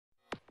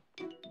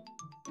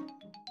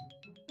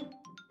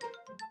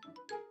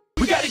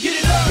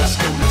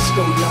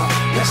let's go, y'all.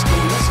 Let's go,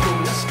 let's go,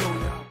 let's go,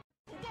 y'all.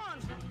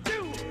 1,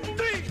 2,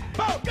 3,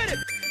 4, get it!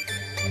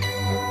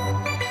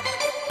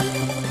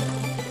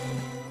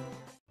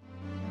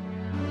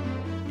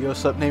 Yo,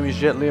 what's up? Name is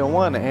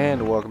JetLeo1,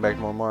 and welcome back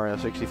to more Mario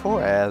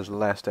 64. As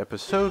last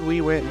episode,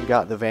 we went and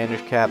got the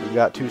Vanish Cap and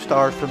got 2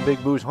 stars from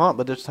Big Boo's Haunt,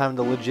 but it's time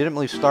to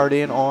legitimately start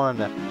in on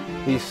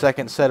the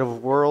second set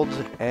of worlds,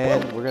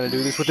 and we're going to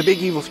do this with the Big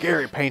Evil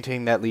Scary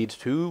painting that leads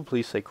to,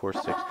 please say course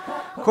 6.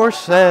 Course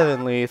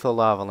 7, Lethal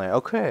Lava Land.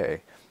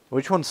 Okay,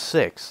 which one's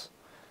 6?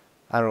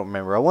 I don't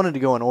remember. I wanted to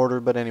go in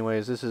order, but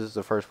anyways, this is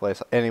the first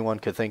place anyone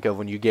could think of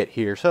when you get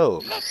here.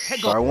 So,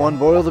 star 1,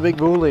 boil the big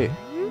bully.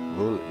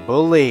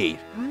 Bully.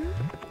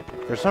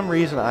 For some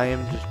reason, I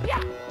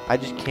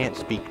just can't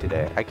speak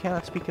today. I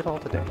cannot speak at all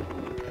today.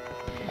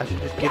 I should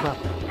just give up.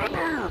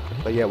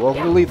 But yeah,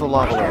 welcome to Lethal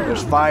Lava Land.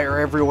 There's fire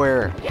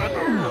everywhere.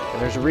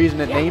 And there's a reason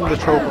it named the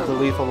trope of the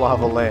Lethal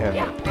Lava Land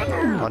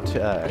on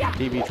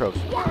TV tropes.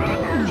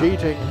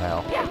 Cheating.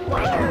 Ow.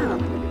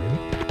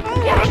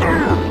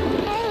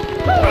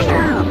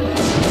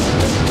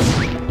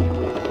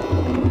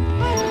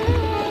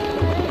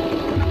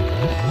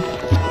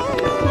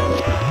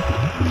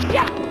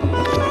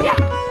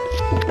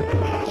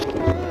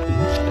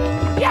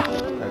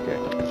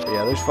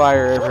 There's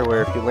fire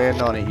everywhere. If you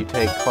land on it, you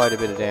take quite a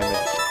bit of damage.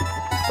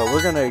 But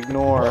we're going to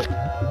ignore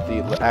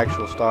the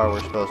actual star we're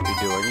supposed to be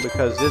doing,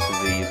 because this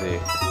is easy.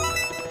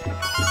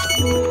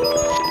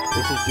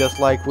 This is just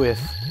like with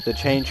the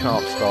Chain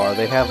Chomp star.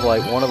 They have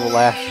like one of the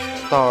last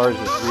stars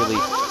is really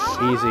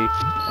easy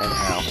and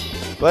ow.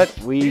 But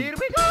we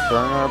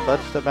burn our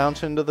butts to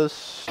bounce into the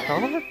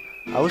star?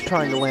 I was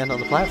trying to land on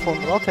the platform,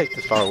 but I'll take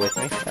the star with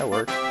me. That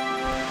works.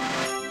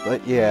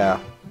 But yeah.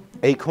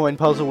 8 coin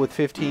puzzle with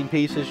 15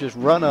 pieces. Just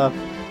run up,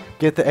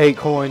 get the 8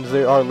 coins.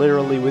 They are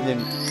literally within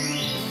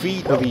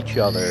feet of each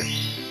other.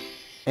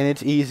 And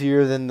it's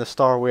easier than the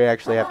star we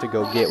actually have to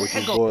go get, which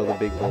is boil the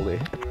big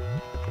bully.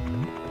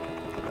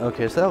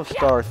 Okay, so that was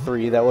star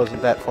 3. That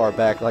wasn't that far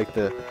back like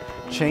the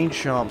Chain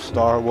Chomp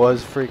star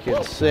was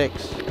freaking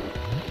 6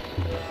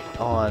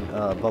 on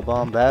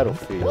Babam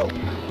Battlefield.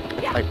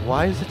 Like,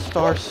 why is it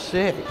star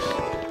 6?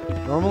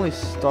 Normally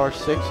star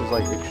 6 is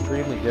like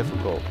extremely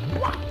difficult.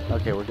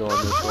 Okay, we're going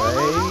this way.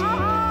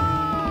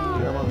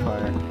 I'm on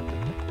fire.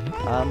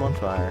 I'm on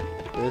fire.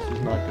 This is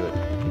not good.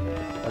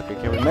 Okay,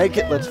 can we make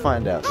it? Let's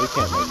find out. We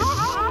can't make it.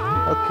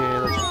 Okay,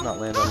 let's just not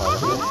land on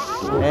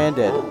lava. And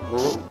dead.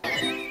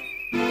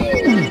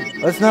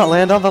 Let's not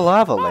land on the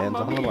lava. Lands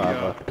on the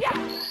lava.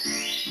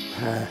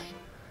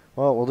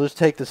 Well, we'll just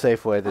take the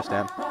safe way this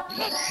time.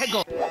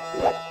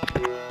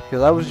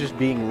 Because I was just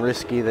being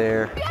risky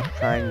there.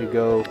 Trying to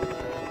go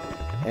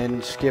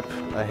and skip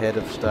ahead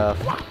of stuff.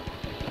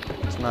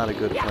 It's not a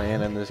good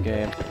plan in this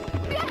game.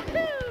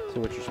 So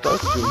what you're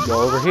supposed to do is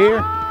go over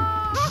here.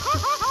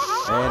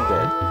 And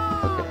dead.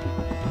 Okay.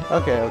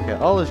 Okay, okay.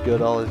 All is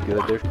good, all is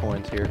good. There's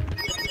coins here.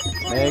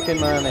 Making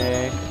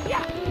money.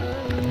 Just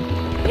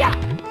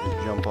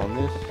jump on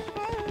this.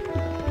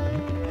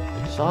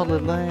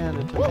 Solid land.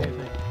 It's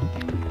amazing.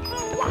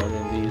 And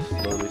then these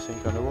slowly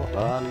sink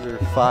under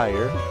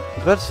fire. I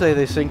was about to say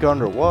they sink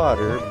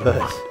underwater,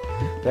 but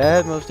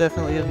that most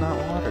definitely is not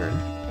water.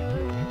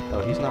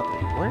 Oh, he's not.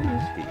 Where is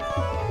he?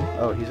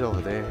 Oh, he's over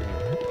there.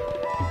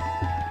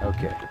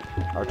 Okay.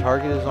 Our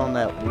target is on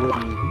that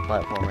wooden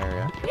platform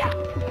area.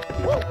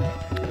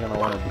 You're going to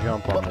want to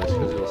jump on this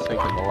because it'll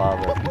sink in the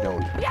lava if you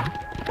don't.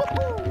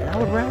 And I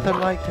would rather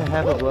like to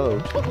have a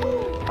boat.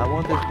 I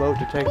want this boat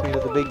to take me to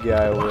the big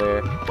guy over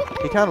there.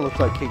 He kind of looks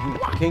like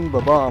King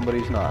Babam, but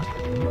he's not.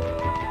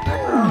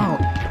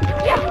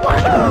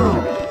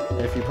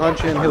 And if you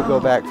punch him, he'll go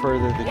back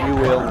further than you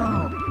will.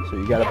 So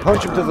you gotta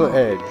punch him to the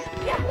edge.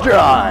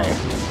 Die!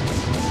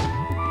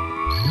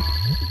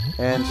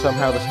 And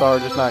somehow the star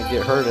does not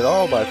get hurt at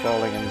all by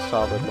falling in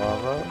solid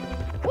lava.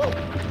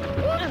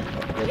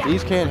 But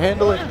these can't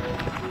handle it.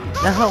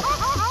 No!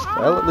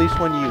 Well, at least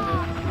when you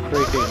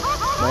freaking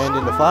land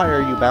in the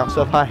fire, you bounce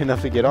up high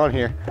enough to get on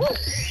here.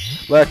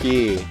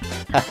 Lucky!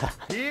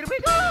 Here we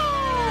go!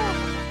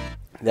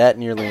 That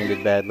nearly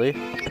ended badly.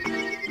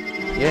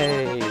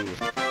 Yay!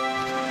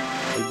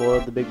 We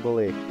boiled the big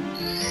bully.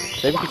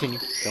 Save and continue.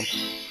 Jump.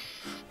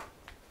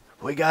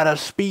 We got a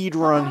speed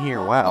run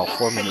here. Wow,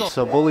 4 minutes.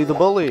 So bully the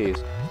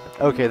bullies.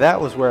 Okay, that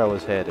was where I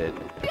was headed.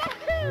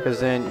 Because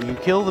then you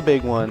kill the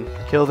big one,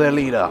 kill their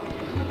leader.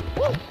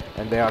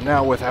 And they are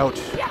now without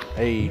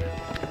a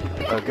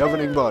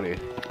governing body.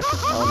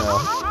 Oh no.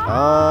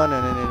 Oh,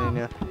 no, no, no, no,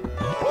 no.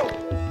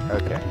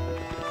 Okay.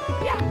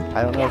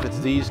 I don't know if it's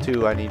these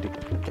two I need to...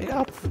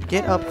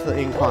 Get up the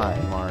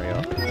incline, Mario.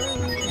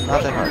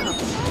 Not that hard.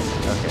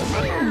 Okay.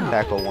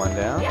 Tackle one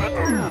down.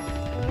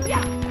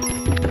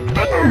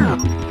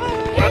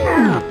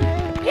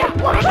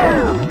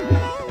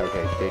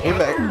 Okay, take him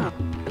back.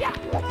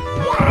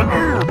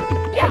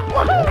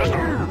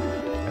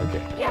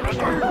 Okay.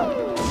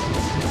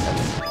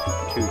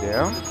 2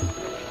 down.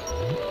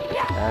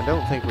 I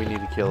don't think we need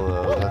to kill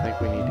those. I think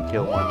we need to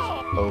kill ones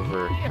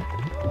over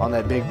on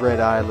that big red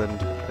island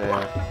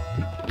there.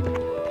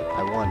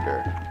 I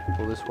wonder.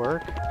 Will this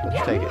work?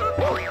 Let's take it.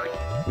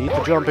 Meet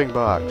the jumping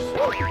box.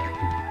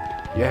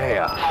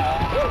 Yeah!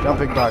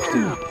 Jumping box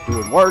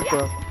doing work,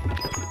 bro.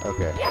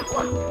 Okay.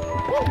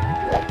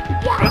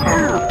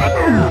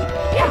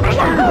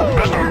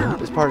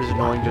 This part is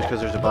annoying just because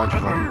there's a bunch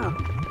of them.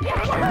 And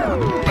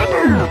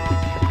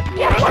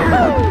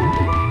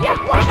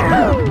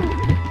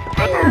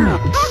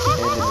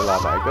in the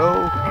lava I go.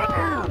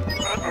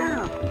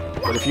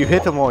 But if you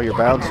hit them while you're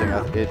bouncing,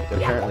 it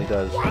apparently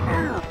does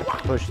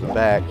push them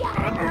back.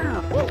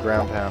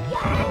 Ground pound.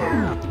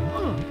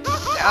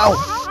 Ow!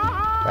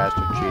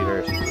 Bastard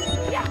cheaters.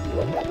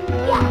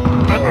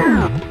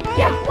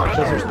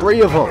 Because there's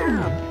 3 of them.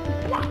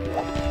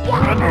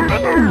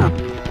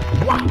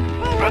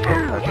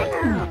 Okay.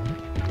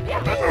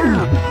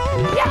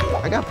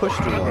 I got pushed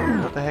through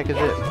one. What the heck is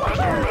it?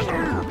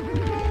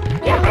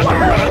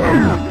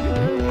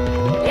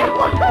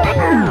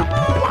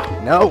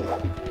 No!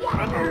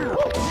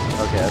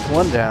 Okay, that's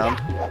 1 down.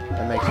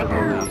 That makes it a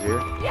little easier.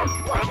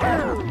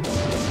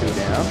 2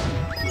 down.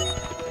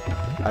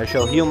 I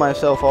shall heal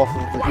myself off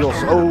of the heal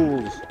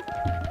souls.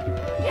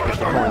 If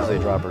the coins they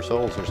drop are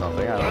souls or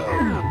something, I don't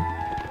know.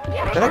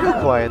 Did I go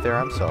quiet there?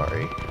 I'm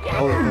sorry.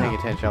 I wasn't paying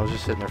attention, I was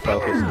just sitting there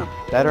focused.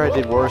 That or I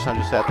did worse, I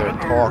just sat there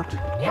and talked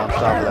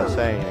non-stop without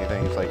saying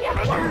anything. It's like,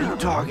 what are you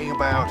talking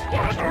about?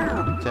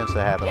 It tends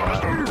to happen a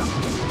lot.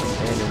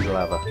 And into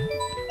lava.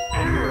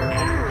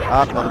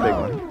 Ah, another big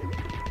one.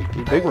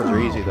 These big ones are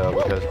easy though,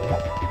 because...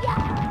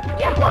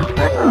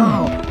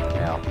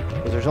 Now,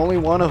 because there's only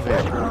 1 of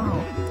him.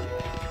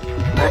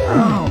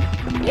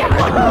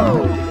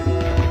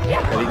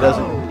 And he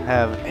doesn't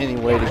have any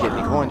way to get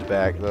any coins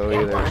back though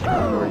either,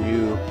 or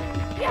you.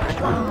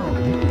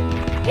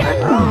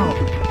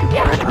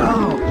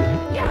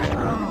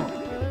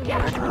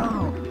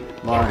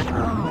 Come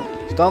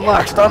on. Stun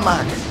lock, stun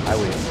lock! I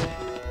win.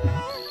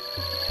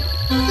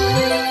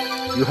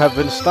 You have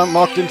been stun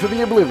locked into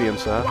the oblivion,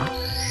 sir.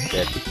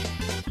 Dead.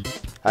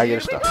 I get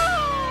a star.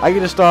 I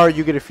get a star,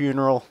 you get a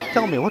funeral.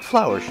 Tell me, what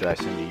flowers should I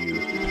send to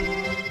you?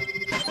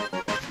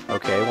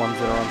 Okay, ones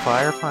that are on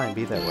fire? Fine,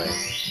 be that way.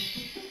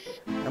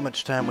 How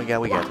much time we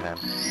got? We got time.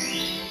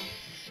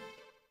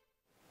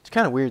 It's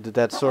kind of weird that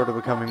that's sort of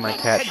becoming my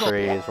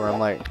catchphrase, where I'm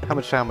like, how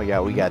much time we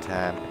got? We got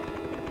time.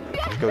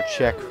 Let's go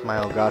check my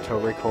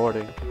Elgato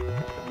recording.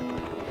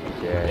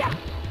 Okay.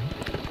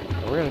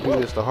 We're gonna do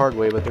this the hard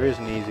way, but there's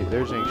an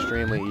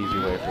extremely easy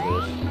way for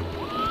this.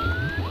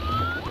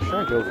 I'm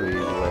trying to go for the easy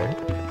way.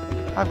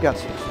 I've got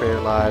some spare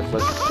lives.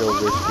 Let's go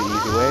risk the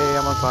easy way.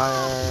 I'm on fire.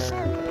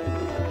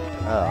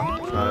 Oh,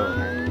 it's not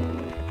over here.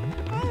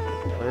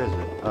 Where is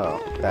it? Oh,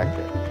 back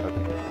there.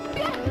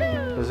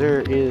 Okay. Because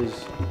there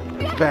is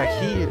back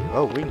here.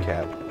 Oh, wing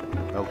cap.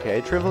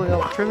 Okay,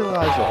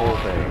 trivialize the whole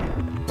thing.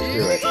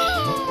 Do it.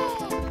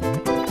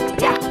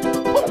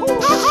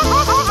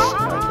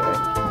 Okay,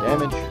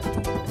 damage.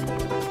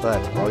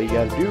 But all you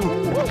gotta do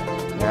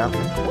now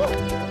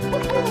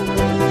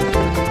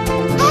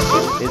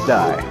is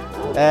die.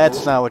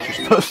 That's not what you're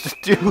supposed to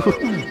do.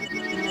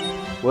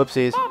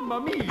 Whoopsies.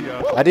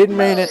 I didn't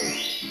mean it.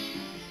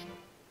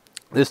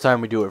 This time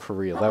we do it for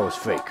real. That was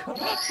fake.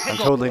 I'm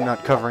totally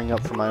not covering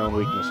up for my own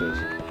weaknesses.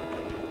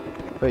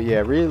 But yeah,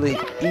 really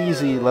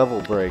easy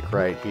level break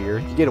right here.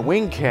 You get a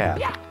wing cap,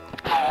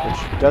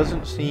 which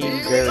doesn't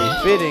seem very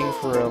fitting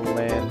for a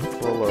land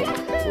full of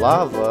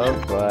lava,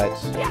 but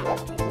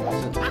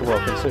well,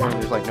 considering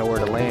there's like nowhere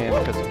to land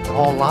because it's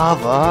all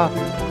lava,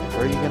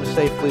 where are you going to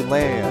safely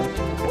land?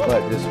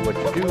 But this is what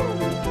you do.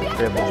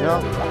 Triple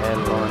jump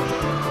and launch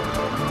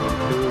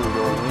to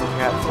your wing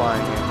cap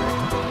flying in.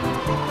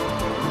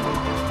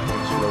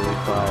 And slowly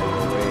fly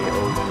your way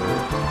over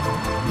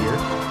here.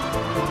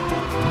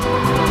 So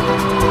you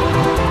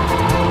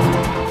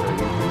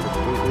can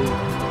completely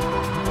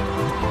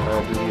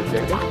do the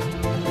objective.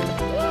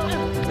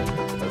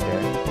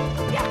 Okay.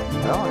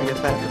 Well, I guess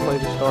I have to play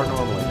the star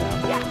normally now.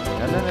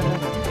 No.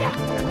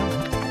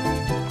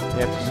 You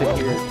have to sit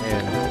here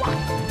and...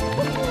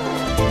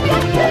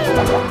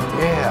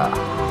 Yeah!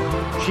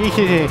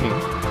 Cheating!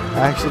 I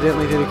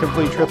accidentally did a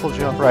complete triple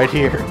jump right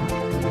here.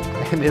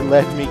 And it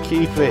let me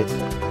keep it.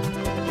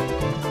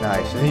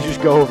 Nice. And you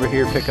just go over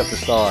here, pick up the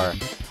star.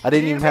 I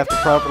didn't even have to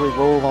properly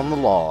roll on the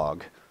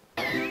log.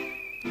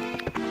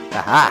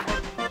 Aha!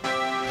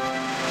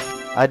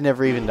 I'd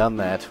never even done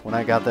that. When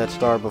I got that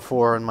star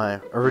before in my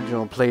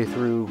original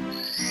playthrough,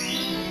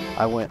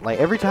 I went, like,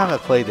 every time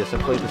I've played this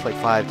like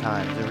 5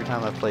 times. Every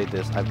time I've played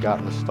this, I've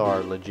gotten the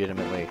star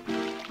legitimately.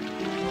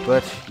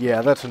 But,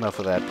 yeah, that's enough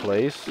of that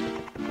place.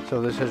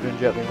 So this has been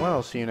Gently Well.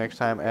 I'll see you next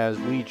time as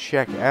we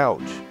check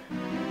out.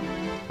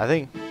 I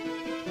think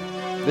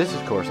this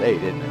is course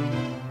 8, isn't it?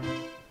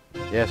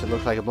 Yes, it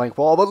looks like a blank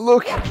wall, but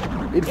look!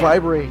 It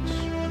vibrates!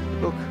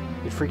 Look,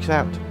 it freaks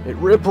out. It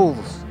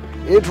ripples!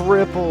 It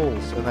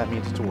ripples! And that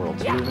means it's a world.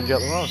 So you've been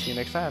Gently Well. I'll see you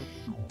next time.